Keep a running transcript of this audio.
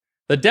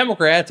The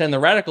Democrats and the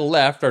radical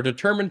left are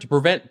determined to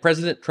prevent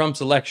President Trump's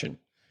election,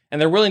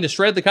 and they're willing to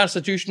shred the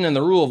Constitution and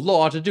the rule of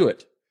law to do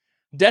it.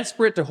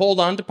 Desperate to hold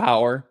on to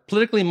power,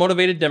 politically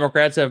motivated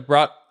Democrats have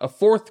brought a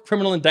fourth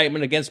criminal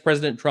indictment against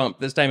President Trump,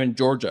 this time in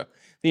Georgia.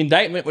 The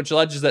indictment, which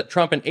alleges that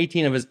Trump and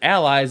 18 of his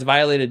allies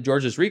violated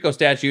Georgia's RICO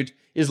statute,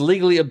 is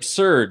legally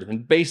absurd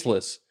and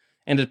baseless,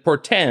 and it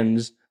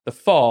portends the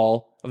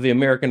fall of the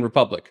American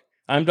Republic.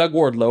 I'm Doug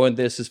Wardlow, and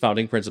this is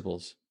Founding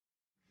Principles.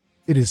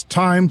 It is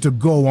time to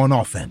go on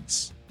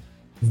offense.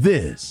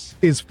 This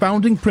is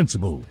Founding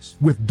Principles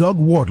with Doug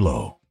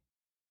Wardlow.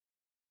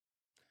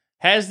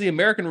 Has the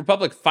American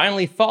Republic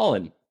finally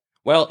fallen?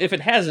 Well, if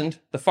it hasn't,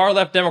 the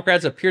far-left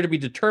Democrats appear to be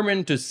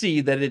determined to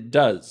see that it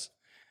does.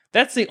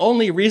 That's the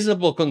only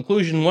reasonable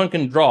conclusion one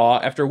can draw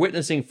after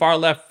witnessing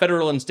far-left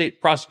federal and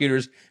state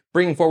prosecutors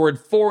bring forward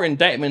 4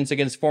 indictments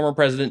against former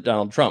President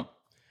Donald Trump.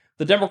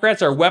 The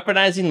Democrats are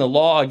weaponizing the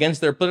law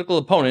against their political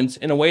opponents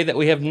in a way that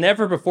we have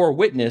never before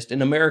witnessed in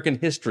American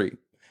history.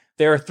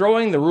 They are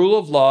throwing the rule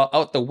of law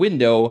out the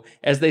window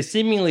as they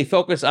seemingly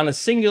focus on a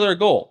singular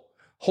goal: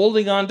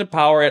 holding on to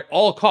power at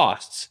all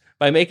costs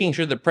by making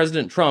sure that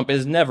President Trump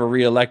is never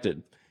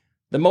reelected.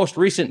 The most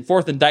recent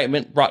 4th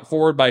indictment, brought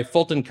forward by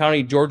Fulton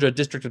County, Georgia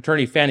District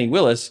Attorney Fani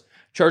Willis,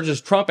 charges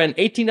Trump and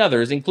 18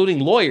 others, including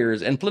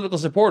lawyers and political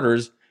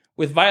supporters,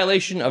 with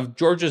violation of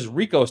Georgia's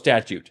RICO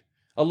statute,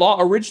 a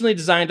law originally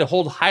designed to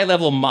hold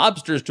high-level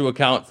mobsters to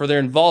account for their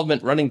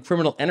involvement running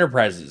criminal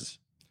enterprises.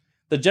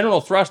 The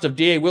general thrust of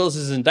DA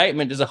Willis's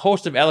indictment is a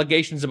host of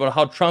allegations about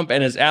how Trump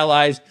and his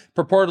allies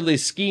purportedly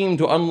schemed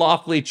to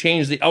unlawfully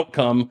change the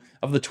outcome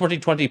of the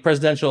 2020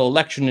 presidential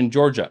election in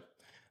Georgia.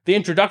 The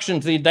introduction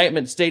to the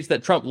indictment states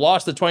that Trump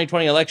lost the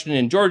 2020 election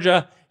in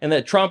Georgia and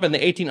that Trump and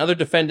the 18 other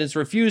defendants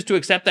refused to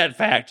accept that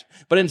fact,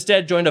 but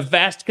instead joined a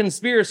vast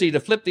conspiracy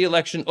to flip the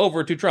election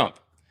over to Trump.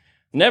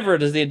 Never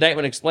does the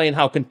indictment explain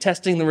how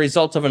contesting the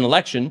results of an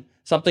election,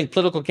 something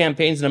political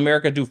campaigns in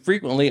America do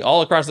frequently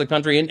all across the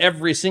country in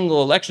every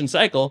single election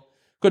cycle,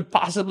 could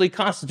possibly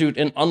constitute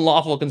an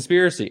unlawful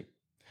conspiracy.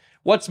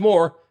 What's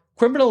more,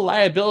 criminal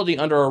liability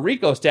under a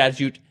RICO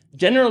statute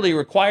generally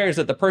requires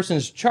that the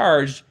persons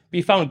charged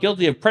be found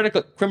guilty of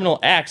predicate criminal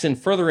acts in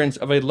furtherance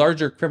of a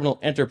larger criminal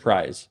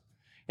enterprise.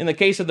 In the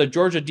case of the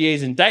Georgia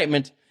DA's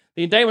indictment,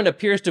 the indictment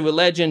appears to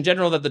allege in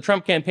general that the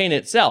Trump campaign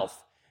itself,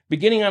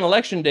 beginning on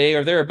Election Day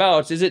or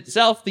thereabouts, is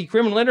itself the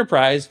criminal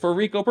enterprise for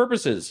RICO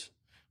purposes.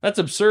 That's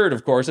absurd,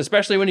 of course,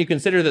 especially when you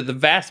consider that the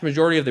vast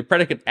majority of the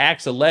predicate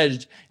acts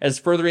alleged as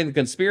furthering the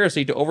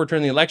conspiracy to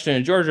overturn the election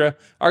in Georgia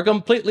are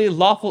completely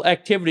lawful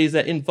activities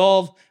that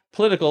involve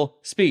political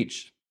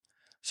speech.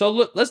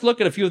 So let's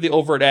look at a few of the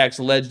overt acts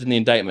alleged in the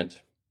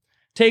indictment.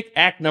 Take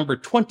Act number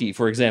 20,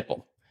 for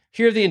example.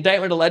 Here, the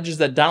indictment alleges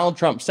that Donald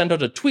Trump sent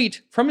out a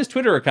tweet from his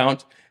Twitter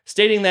account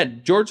stating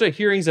that Georgia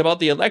hearings about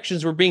the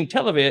elections were being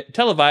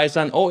televised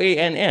on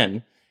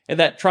OANN, and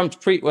that Trump's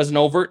tweet was an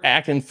overt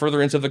act in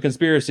furtherance of the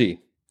conspiracy.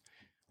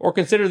 Or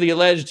consider the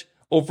alleged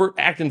overt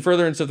act in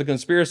furtherance of the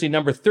conspiracy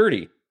number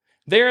 30.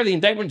 There, the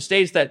indictment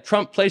states that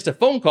Trump placed a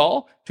phone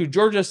call to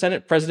Georgia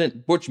Senate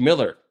President Butch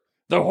Miller.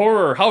 The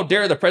horror! How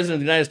dare the President of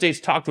the United States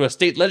talk to a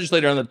state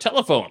legislator on the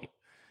telephone?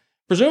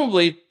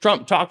 Presumably,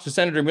 Trump talked to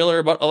Senator Miller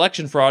about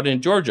election fraud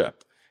in Georgia.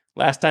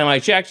 Last time I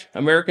checked,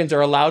 Americans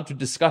are allowed to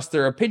discuss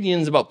their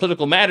opinions about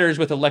political matters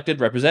with elected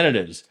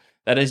representatives.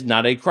 That is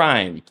not a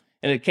crime,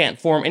 and it can't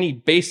form any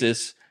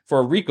basis for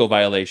a RICO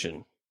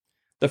violation.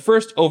 The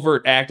first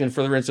overt act in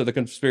furtherance of the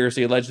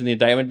conspiracy alleged in the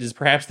indictment is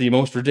perhaps the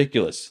most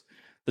ridiculous.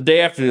 The day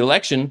after the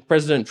election,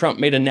 President Trump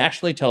made a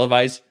nationally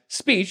televised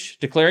speech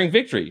declaring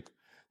victory.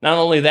 Not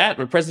only that,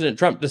 but President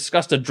Trump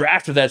discussed a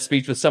draft of that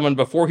speech with someone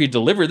before he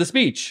delivered the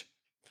speech.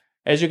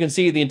 As you can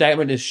see, the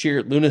indictment is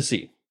sheer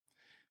lunacy.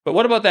 But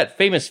what about that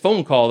famous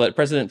phone call that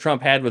President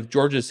Trump had with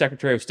Georgia's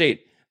Secretary of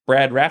State,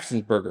 Brad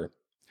Raffensperger?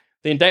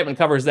 The indictment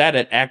covers that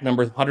at Act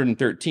number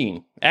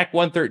 113. Act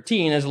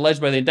 113, as alleged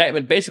by the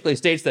indictment, basically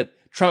states that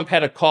Trump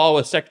had a call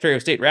with Secretary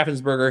of State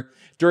Raffensperger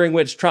during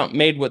which Trump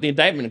made what the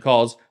indictment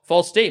calls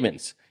false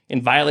statements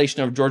in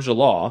violation of Georgia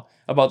law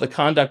about the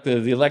conduct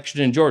of the election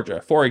in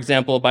Georgia. For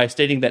example, by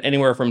stating that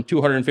anywhere from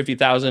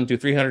 250,000 to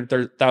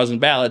 300,000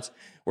 ballots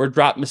were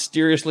dropped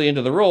mysteriously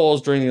into the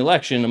rolls during the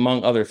election,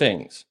 among other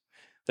things.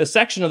 The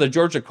section of the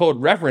Georgia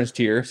Code referenced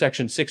here,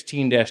 section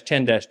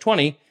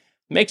 16-10-20,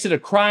 makes it a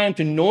crime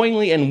to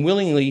knowingly and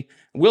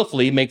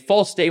willfully make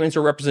false statements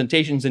or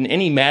representations in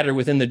any matter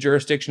within the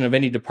jurisdiction of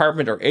any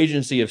department or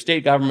agency of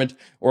state government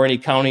or any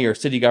county or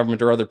city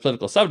government or other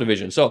political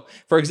subdivision. So,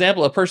 for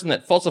example, a person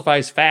that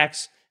falsifies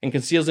facts and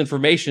conceals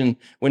information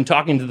when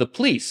talking to the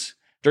police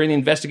during the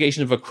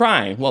investigation of a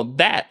crime, well,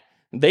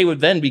 they would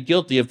then be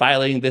guilty of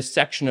violating this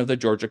section of the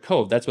Georgia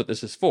Code. That's what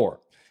this is for.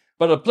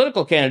 But a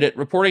political candidate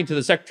reporting to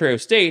the Secretary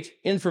of State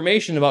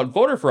information about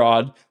voter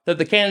fraud that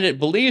the candidate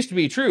believes to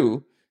be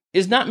true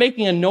is not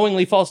making a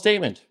knowingly false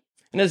statement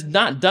and is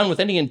not done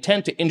with any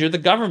intent to injure the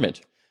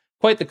government.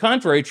 Quite the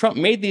contrary, Trump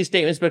made these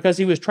statements because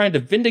he was trying to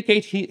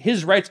vindicate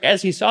his rights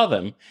as he saw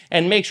them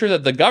and make sure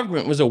that the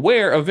government was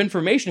aware of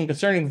information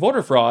concerning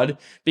voter fraud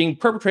being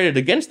perpetrated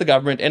against the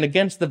government and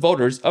against the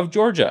voters of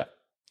Georgia.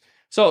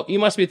 So you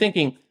must be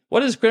thinking,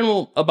 what is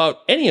criminal about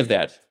any of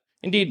that?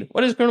 Indeed,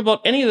 what is criminal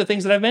about any of the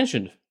things that I've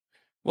mentioned?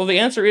 Well, the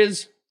answer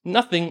is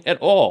nothing at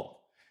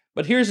all.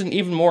 But here's an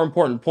even more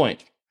important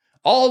point.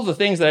 All of the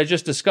things that I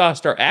just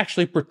discussed are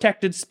actually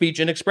protected speech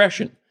and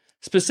expression.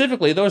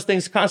 Specifically, those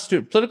things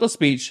constitute political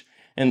speech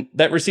and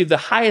that receive the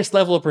highest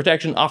level of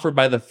protection offered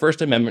by the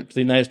First Amendment to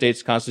the United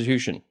States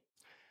Constitution.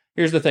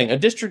 Here's the thing. A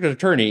district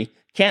attorney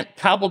can't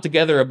cobble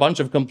together a bunch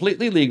of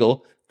completely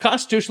legal,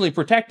 constitutionally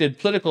protected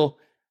political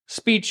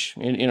speech,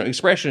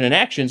 expression and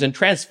actions and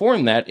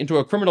transform that into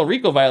a criminal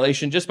RICO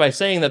violation just by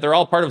saying that they're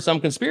all part of some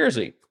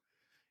conspiracy.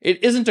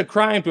 It isn't a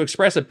crime to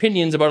express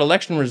opinions about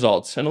election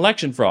results and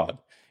election fraud.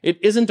 It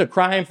isn't a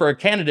crime for a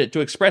candidate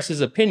to express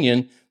his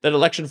opinion that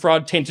election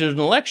fraud tainted an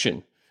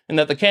election and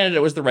that the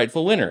candidate was the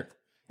rightful winner.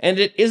 And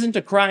it isn't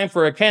a crime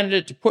for a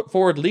candidate to put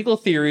forward legal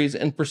theories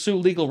and pursue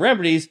legal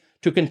remedies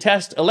to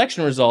contest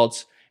election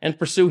results and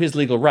pursue his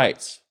legal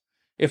rights.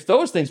 If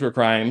those things were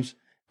crimes,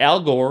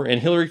 Al Gore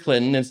and Hillary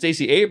Clinton and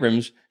Stacey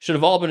Abrams should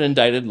have all been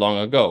indicted long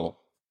ago.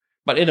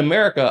 But in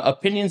America,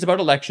 opinions about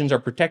elections are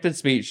protected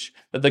speech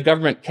that the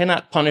government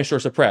cannot punish or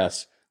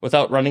suppress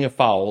without running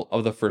afoul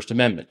of the First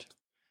Amendment.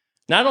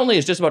 Not only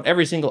is just about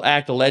every single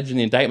act alleged in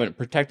the indictment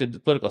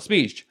protected political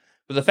speech,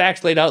 but the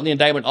facts laid out in the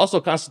indictment also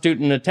constitute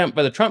an attempt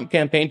by the Trump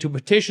campaign to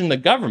petition the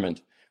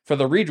government for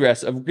the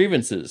redress of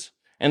grievances.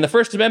 And the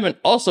First Amendment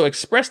also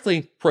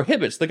expressly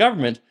prohibits the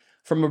government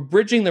from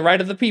abridging the right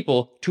of the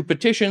people to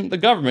petition the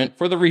government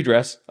for the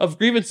redress of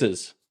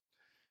grievances.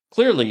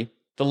 Clearly,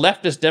 the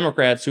leftist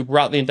Democrats who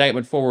brought the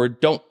indictment forward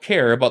don't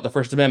care about the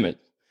First Amendment.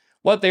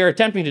 What they are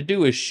attempting to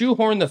do is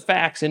shoehorn the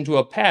facts into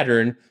a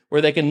pattern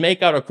where they can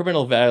make out a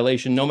criminal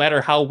violation no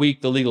matter how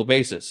weak the legal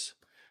basis.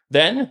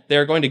 Then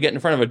they're going to get in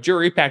front of a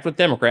jury packed with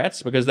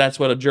Democrats, because that's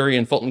what a jury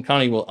in Fulton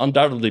County will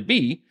undoubtedly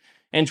be,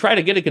 and try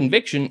to get a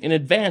conviction in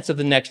advance of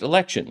the next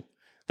election.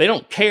 They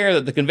don't care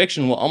that the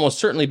conviction will almost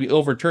certainly be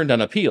overturned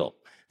on appeal.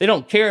 They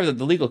don't care that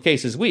the legal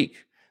case is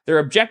weak. Their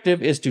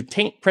objective is to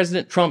taint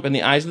President Trump in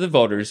the eyes of the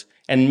voters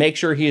and make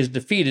sure he is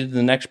defeated in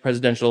the next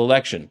presidential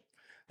election.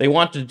 They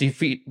want to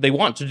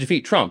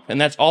defeat Trump, and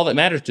that's all that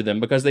matters to them,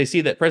 because they see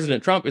that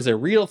President Trump is a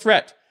real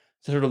threat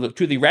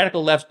to the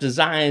radical left's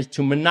designs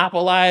to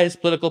monopolize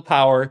political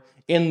power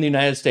in the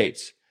United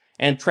States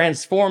and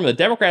transform the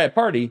Democratic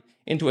Party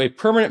into a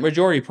permanent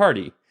majority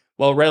party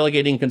while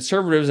relegating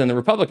conservatives and the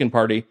Republican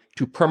Party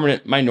to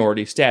permanent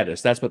minority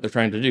status. That's what they're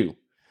trying to do.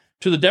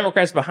 To the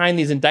Democrats behind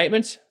these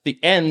indictments, the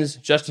ends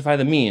justify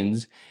the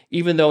means,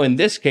 even though in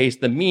this case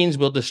the means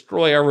will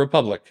destroy our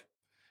republic.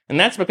 And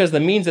that's because the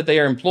means that they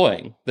are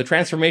employing, the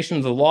transformation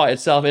of the law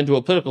itself into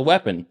a political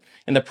weapon,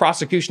 and the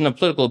prosecution of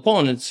political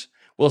opponents,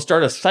 will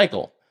start a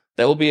cycle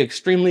that will be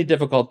extremely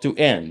difficult to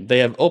end. They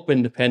have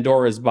opened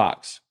Pandora's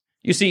box.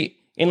 You see,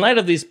 in light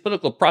of these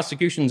political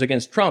prosecutions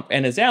against Trump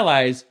and his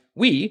allies,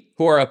 we,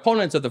 who are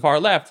opponents of the far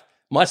left,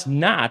 must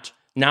not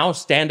now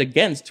stand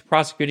against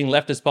prosecuting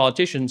leftist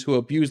politicians who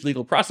abuse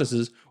legal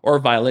processes or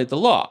violate the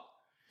law.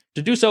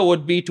 To do so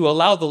would be to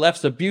allow the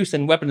left's abuse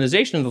and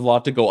weaponization of the law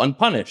to go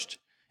unpunished.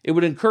 It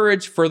would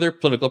encourage further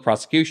political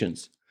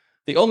prosecutions.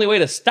 The only way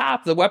to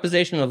stop the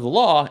weaponization of the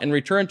law and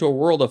return to a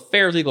world of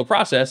fair legal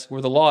process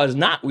where the law is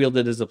not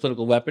wielded as a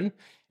political weapon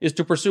is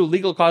to pursue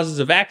legal causes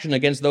of action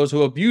against those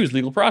who abuse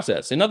legal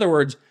process. In other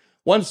words,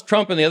 once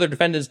Trump and the other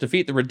defendants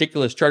defeat the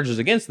ridiculous charges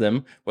against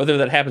them, whether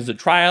that happens at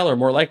trial or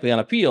more likely on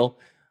appeal,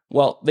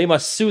 well, they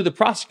must sue the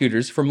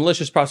prosecutors for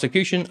malicious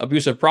prosecution,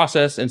 abusive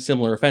process, and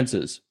similar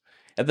offenses.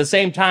 At the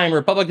same time,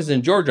 Republicans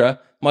in Georgia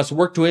must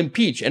work to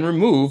impeach and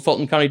remove the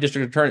Fulton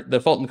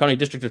County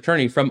District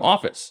Attorney from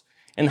office.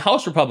 And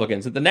House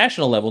Republicans at the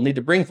national level need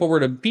to bring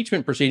forward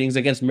impeachment proceedings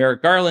against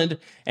Merrick Garland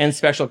and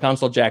Special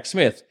Counsel Jack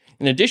Smith,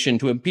 in addition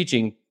to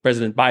impeaching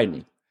President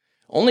Biden.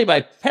 Only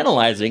by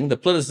penalizing the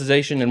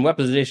politicization and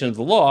weaponization of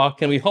the law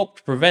can we hope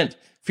to prevent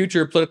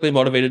future politically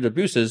motivated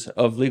abuses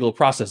of legal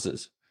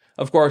processes.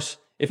 Of course,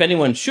 if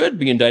anyone should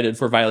be indicted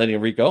for violating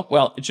RICO,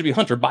 well, it should be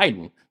Hunter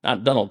Biden,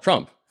 not Donald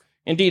Trump.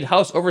 Indeed,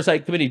 House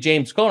Oversight Committee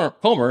James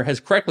Comer has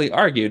correctly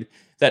argued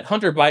that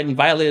Hunter Biden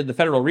violated the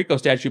federal RICO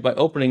statute by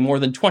opening more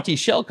than 20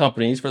 shell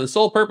companies for the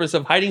sole purpose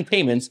of hiding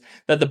payments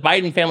that the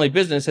Biden family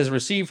business has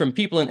received from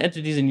people and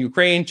entities in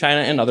Ukraine,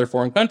 China, and other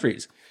foreign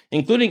countries,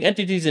 including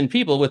entities and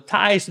people with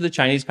ties to the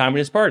Chinese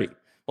Communist Party.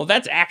 Well,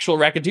 that's actual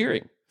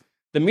racketeering.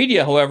 The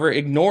media, however,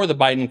 ignore the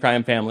Biden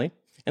crime family,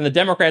 and the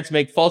Democrats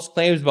make false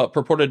claims about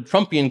purported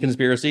Trumpian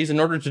conspiracies in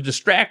order to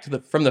distract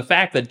from the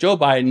fact that Joe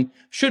Biden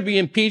should be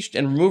impeached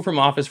and removed from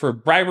office for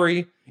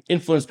bribery,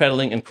 influence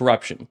peddling, and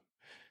corruption.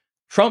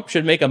 Trump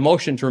should make a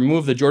motion to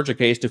remove the Georgia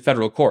case to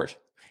federal court,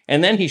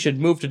 and then he should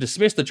move to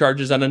dismiss the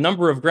charges on a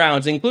number of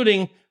grounds,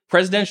 including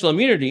presidential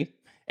immunity,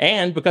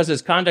 and because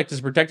his conduct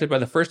is protected by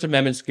the First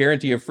Amendment's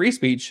guarantee of free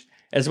speech,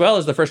 as well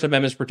as the First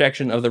Amendment's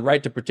protection of the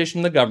right to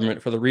petition the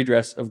government for the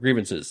redress of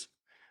grievances.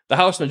 The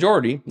House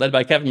majority, led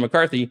by Kevin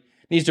McCarthy,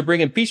 needs to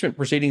bring impeachment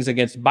proceedings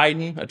against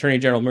Biden, Attorney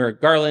General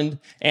Merrick Garland,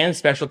 and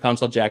Special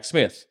Counsel Jack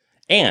Smith.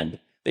 And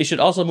they should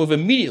also move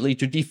immediately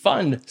to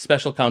defund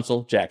Special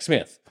Counsel Jack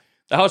Smith.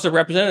 The House of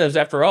Representatives,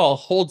 after all,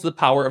 holds the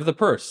power of the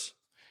purse.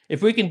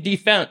 If we can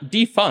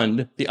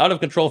defund the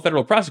out-of-control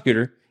federal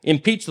prosecutor,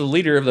 impeach the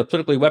leader of the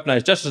politically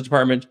weaponized Justice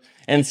Department,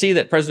 and see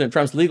that President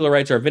Trump's legal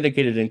rights are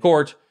vindicated in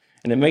court,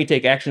 and it may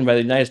take action by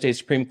the United States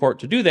Supreme Court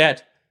to do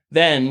that,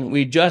 then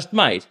we just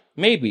might,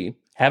 maybe,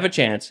 have a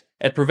chance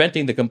at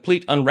preventing the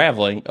complete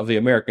unraveling of the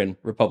American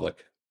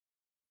Republic.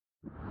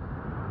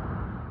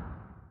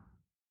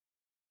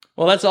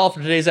 Well, that's all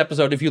for today's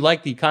episode. If you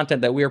like the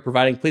content that we are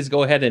providing, please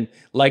go ahead and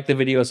like the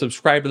video,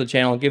 subscribe to the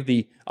channel, give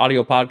the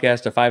audio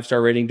podcast a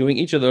 5-star rating. Doing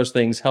each of those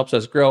things helps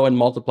us grow and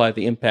multiply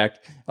the impact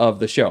of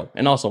the show.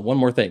 And also, one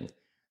more thing.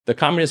 The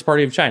Communist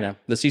Party of China,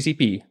 the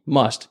CCP,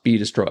 must be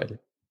destroyed.